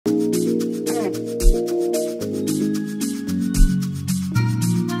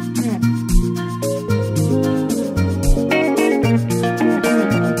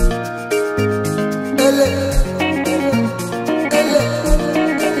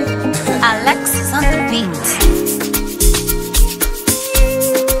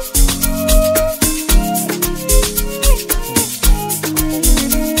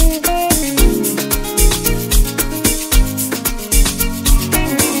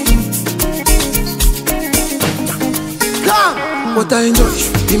What I enjoy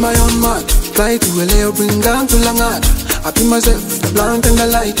should be my own mad. Fly to LA or bring down to Langard. I be myself with the blunt and the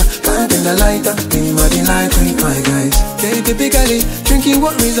lighter. Blunt and the lighter, be my delight with my guys. Okay, typically, drinking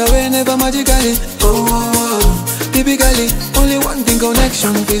worries away, never magically. Oh, typically, only one thing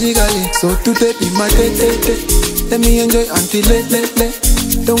connection physically. So today be my day. Let me enjoy until late.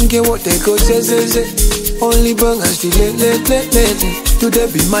 Don't care what they go say. Only bangers till late. Today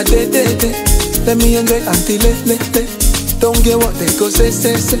be my day. Let me enjoy until late. Don't care what they go say.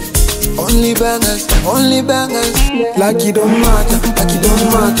 Only bangers. Like it don't matter, like it don't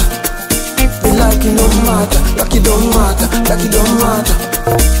matter. Me like it don't matter, like it don't matter, like it don't matter.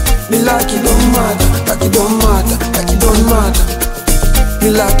 Me like it don't matter, like it don't matter, like it don't matter. Me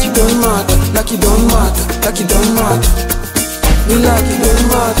like it don't matter, like it don't matter, like it don't matter. Me like it don't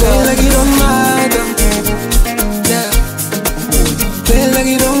matter, like it don't matter. Yeah, feel like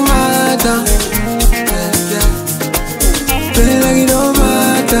it don't matter. Yeah. Feel like it don't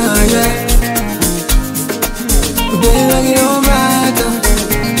matter, yeah. Feel like it don't matter,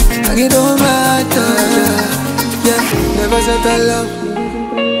 like it don't matter, yeah. Never settle down.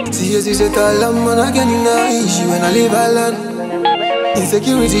 See you settle down, man. I can't deny you when I live alone.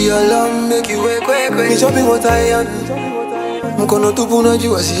 Insecurity alarm make you wake. Me shopping what I am. Mkono tupu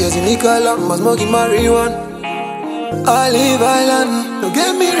najua siwezi nikala. Ma smoking marijuana. I live island, don't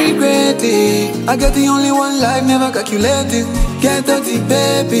get me regretting. I get the only one life, never calculated. Get dirty,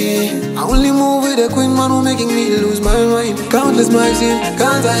 baby. I only move with a queen, man, who making me lose my mind. Countless my sin,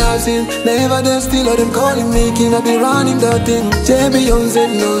 can't I have seen. Never there still, or them calling me king. I be running that thing. Beyonce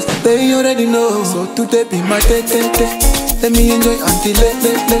knows, they already know. So today be my day. Let me enjoy until late.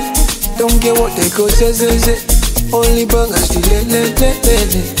 Don't care what they go say. Only bangers till late.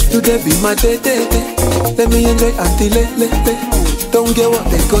 Today be my day. Let me enjoy until late. Don't care what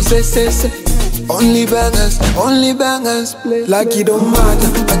they go say. Only bangers. Like it don't matter,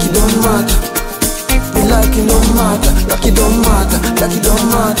 like it don't matter. Me like it don't matter, like it don't matter, like it don't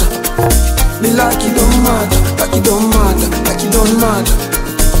matter. Me like it don't matter, like it don't matter, like it don't matter.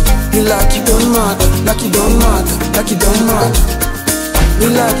 Me like it don't matter, like it don't matter, like it don't matter. Me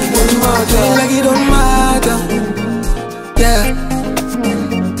like it don't matter, like it don't matter. Yeah,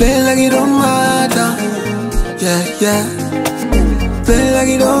 play like it don't matter. Yeah. Play like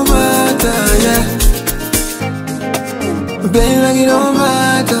it don't matter, yeah. Play like it don't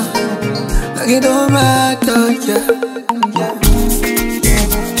matter, like it don't matter, yeah.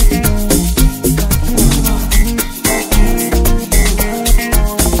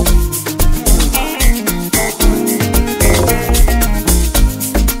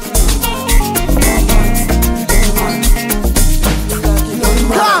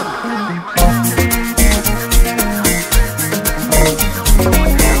 KANG!